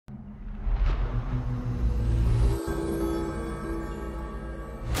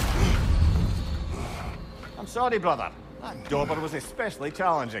sorry, brother. That dauber was especially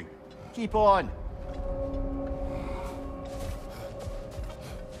challenging. Keep on.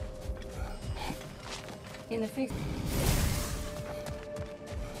 In the face.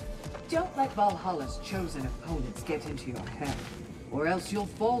 Don't let Valhalla's chosen opponents get into your head, or else you'll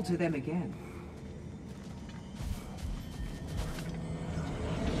fall to them again.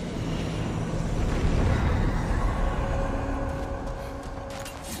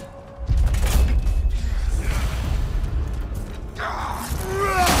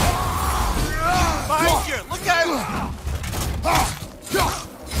 Behind you! Look out!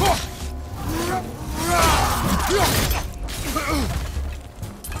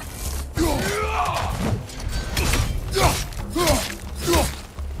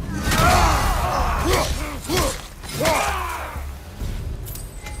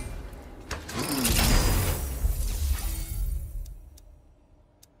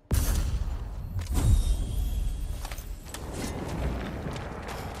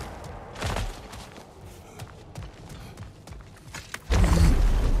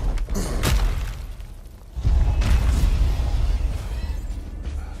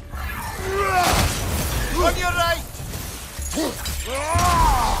 On your right!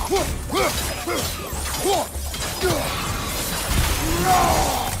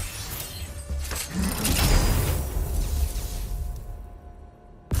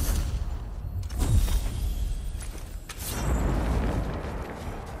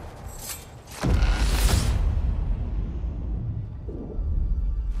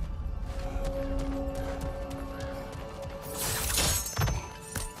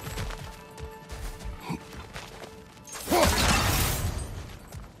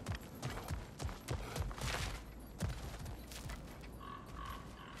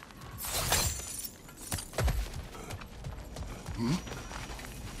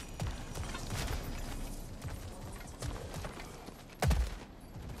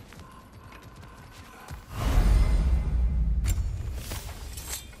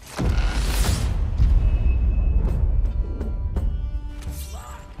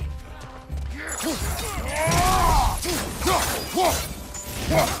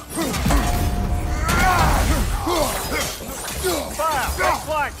 Fire! Right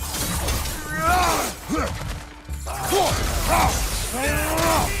flank!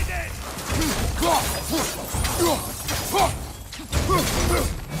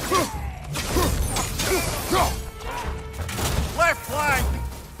 Left flank!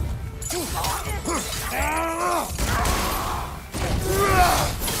 Behind you! Look out!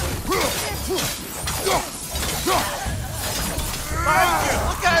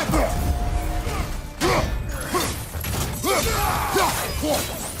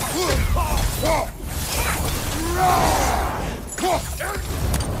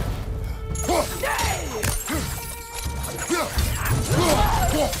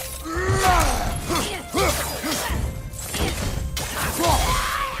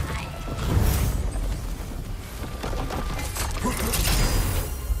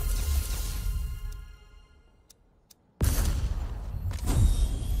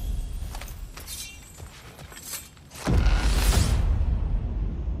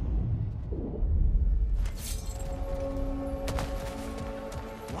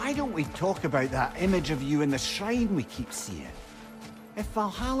 Why don't we talk about that image of you in the shrine we keep seeing? If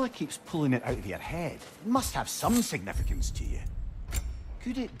Valhalla keeps pulling it out of your head, it must have some significance to you.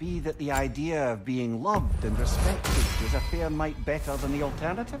 Could it be that the idea of being loved and respected is a fair mite better than the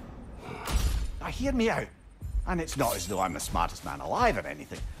alternative? Now hear me out, and it's not as though I'm the smartest man alive or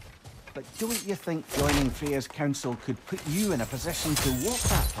anything, but don't you think joining Freya's council could put you in a position to walk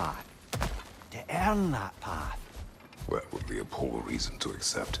that path? To earn that path? That would be a poor reason to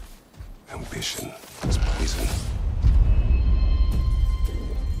accept. Ambition is poison.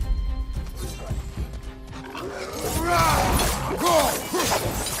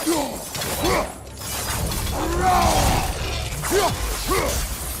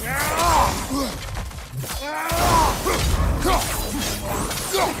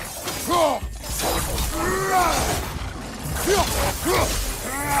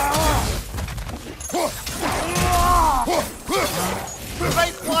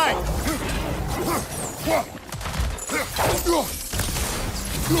 Right flank!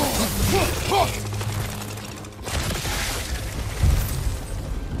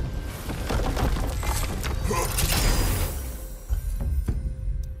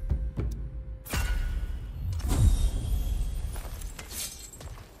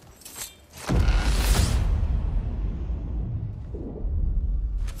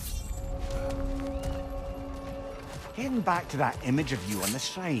 Getting back to that image of you on the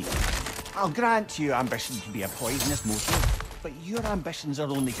shrine, I'll grant you ambition can be a poisonous motive, but your ambitions are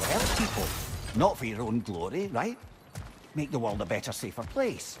only to help people, not for your own glory, right? Make the world a better, safer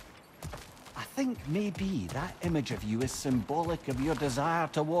place. I think maybe that image of you is symbolic of your desire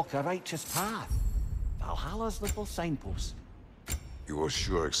to walk a righteous path. Valhalla's little signpost. You are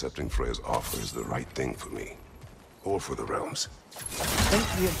sure accepting Freya's offer is the right thing for me? Or for the realms? I think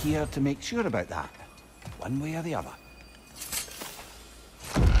we're here to make sure about that, one way or the other.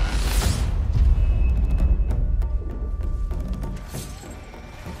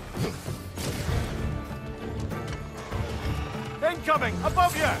 Incoming!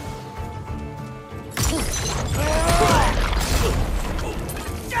 Above you!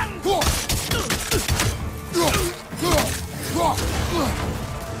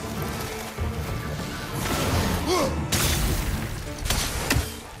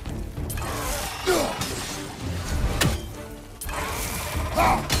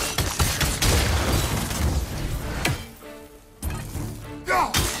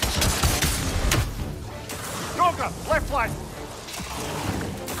 Joker, left flank!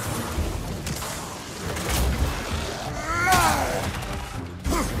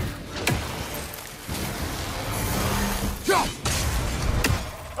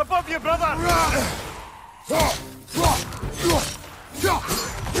 Above you, brother!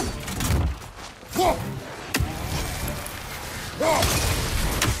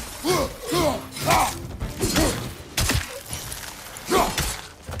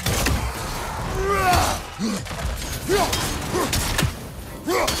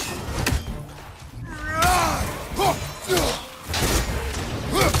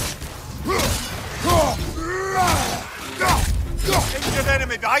 Injured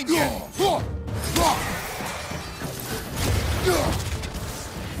enemy behind you!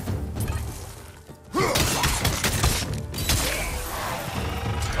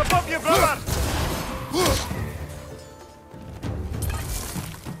 Above you, brother!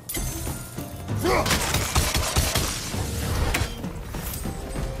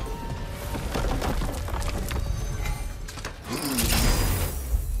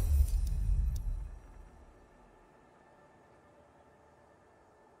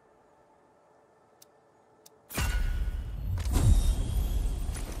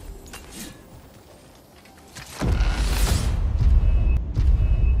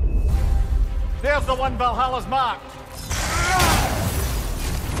 There's the one Valhalla's marked.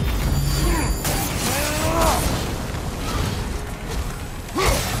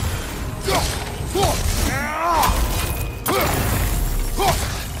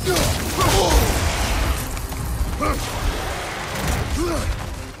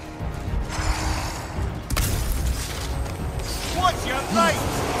 Watch your right!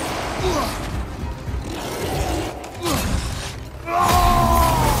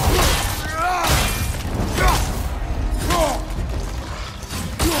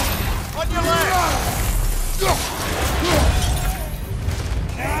 On your left!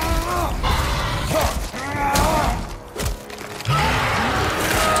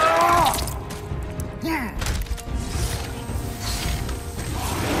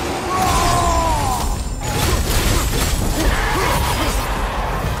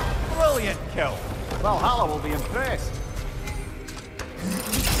 Brilliant kill. Valhalla will be impressed.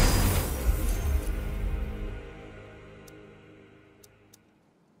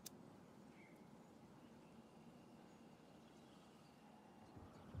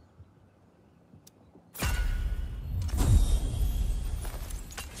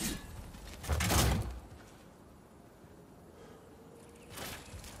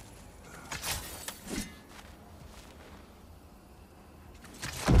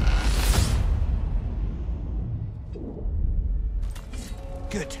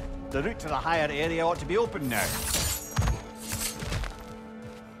 Good. The route to the higher area ought to be open now.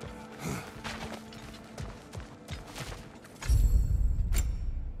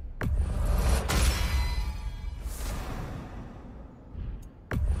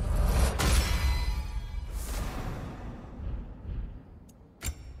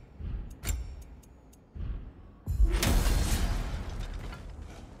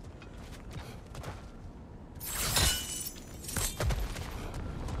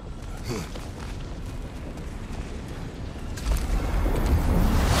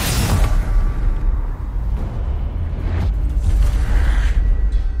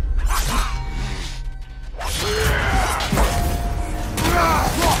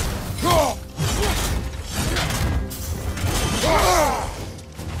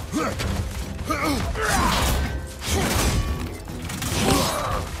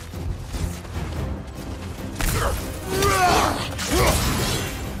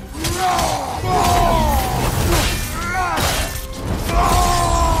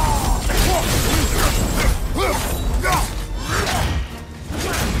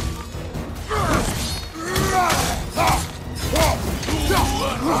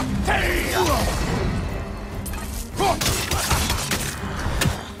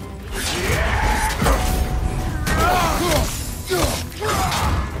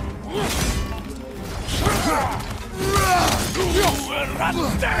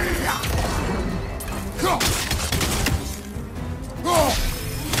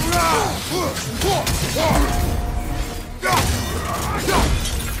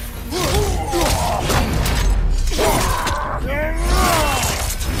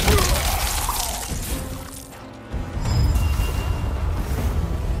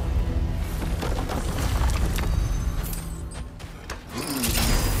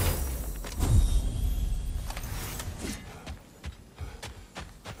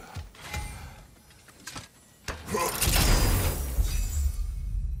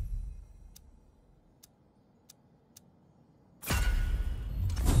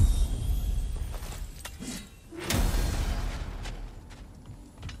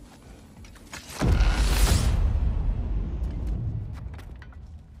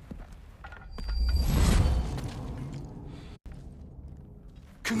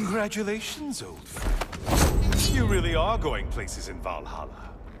 Congratulations, old friend. You really are going places in Valhalla.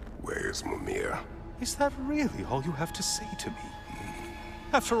 Where's Mimir? Is that really all you have to say to me?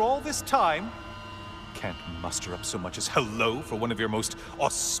 After all this time, can't muster up so much as hello for one of your most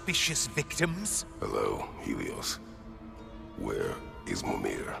auspicious victims? Hello, Helios. Where is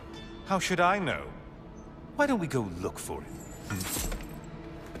Mimir? How should I know? Why don't we go look for him?